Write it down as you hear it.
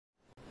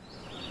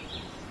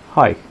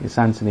Hi, it's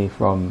Anthony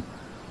from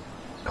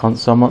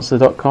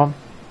consolemonster.com,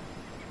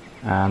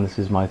 and this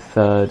is my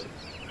third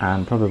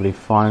and probably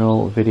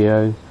final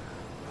video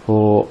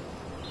for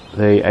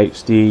the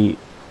HD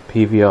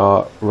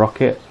PVR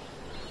Rocket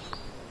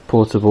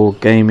portable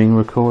gaming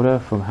recorder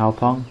from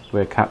Hauppauge.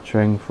 We're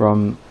capturing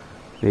from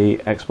the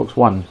Xbox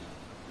One.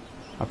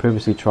 I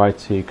previously tried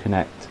to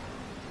connect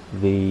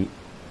the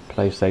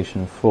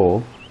PlayStation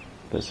 4,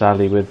 but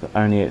sadly with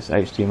only its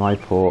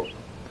HDMI port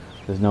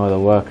there's no other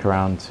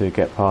workaround to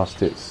get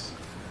past its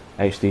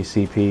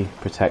HDCP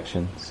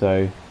protection,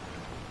 so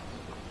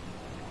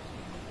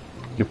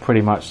you're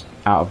pretty much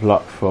out of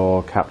luck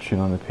for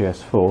capturing on the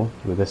PS4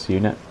 with this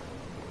unit.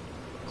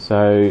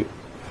 So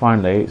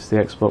finally it's the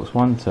Xbox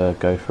One to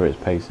go for its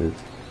paces.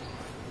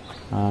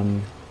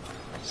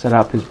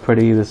 Setup is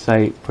pretty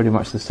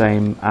much the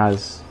same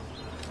as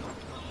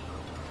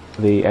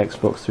the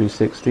Xbox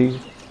 360,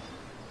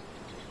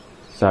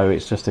 so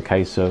it's just a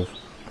case of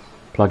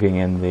plugging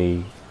in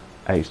the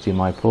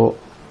HDMI port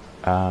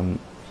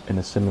in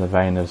a similar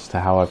vein as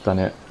to how I've done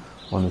it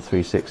on the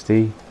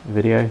 360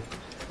 video.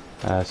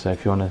 So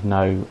if you want to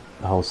know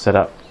the whole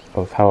setup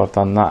of how I've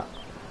done that,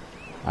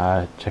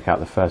 check out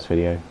the first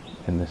video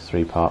in this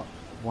three-part.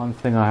 One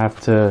thing I have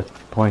to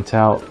point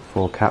out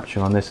for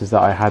capturing on this is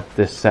that I had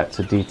this set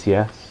to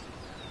DTS,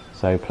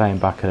 so playing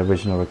back an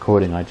original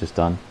recording I just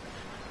done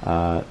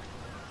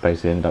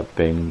basically ended up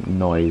being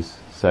noise,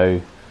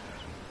 so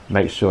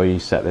make sure you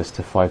set this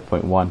to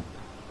 5.1.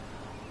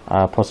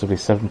 Possibly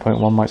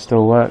 7.1 might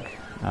still work.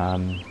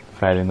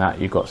 Failing that,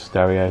 you've got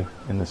stereo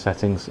in the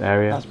settings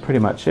area. That's pretty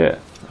much it.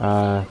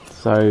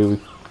 So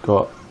we've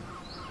got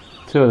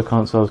two of the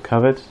consoles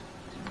covered,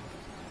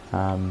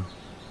 and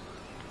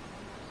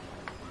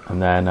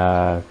then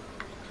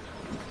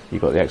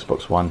you've got the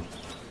Xbox One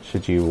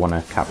should you want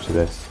to capture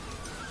this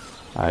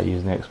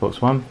using the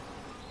Xbox One.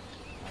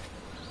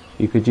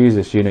 You could use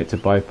this unit to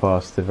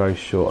bypass the very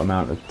short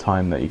amount of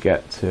time that you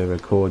get to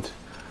record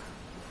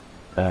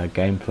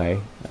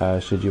gameplay,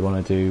 should you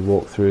want to do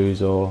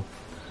walkthroughs or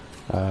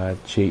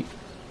cheat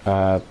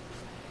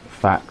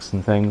facts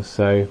and things.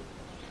 So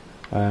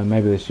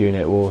maybe this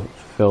unit will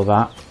fill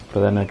that, but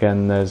then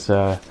again there's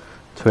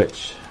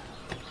Twitch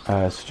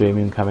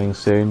streaming coming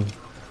soon,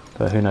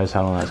 but who knows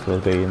how long that's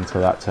going to be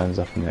until that turns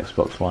up in the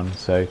Xbox One.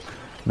 So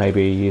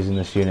maybe using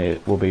this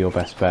unit will be your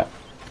best bet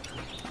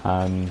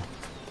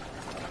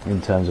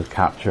in terms of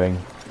capturing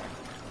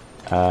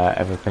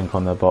everything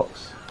on the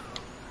box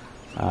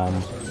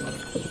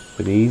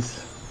with ease.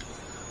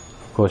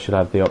 Of course you'll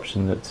have the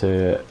option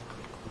to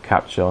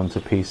capture onto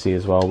PC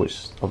as well,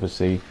 which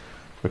obviously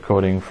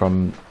recording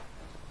from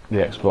the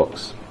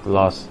Xbox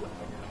last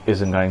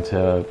isn't going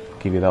to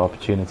give you that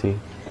opportunity.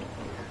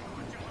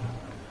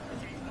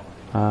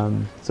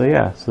 So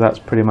yeah, so that's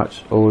pretty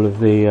much all of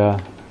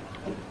the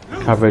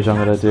coverage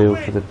I'm going to do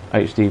for the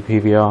HD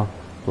PVR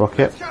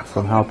Rocket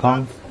from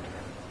Hauppauge.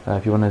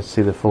 If you want to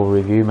see the full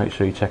review, make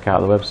sure you check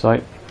out the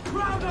website,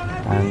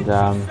 and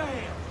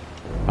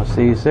I'll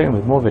see you soon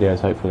with more videos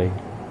hopefully.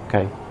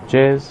 Okay,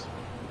 cheers,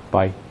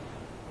 bye.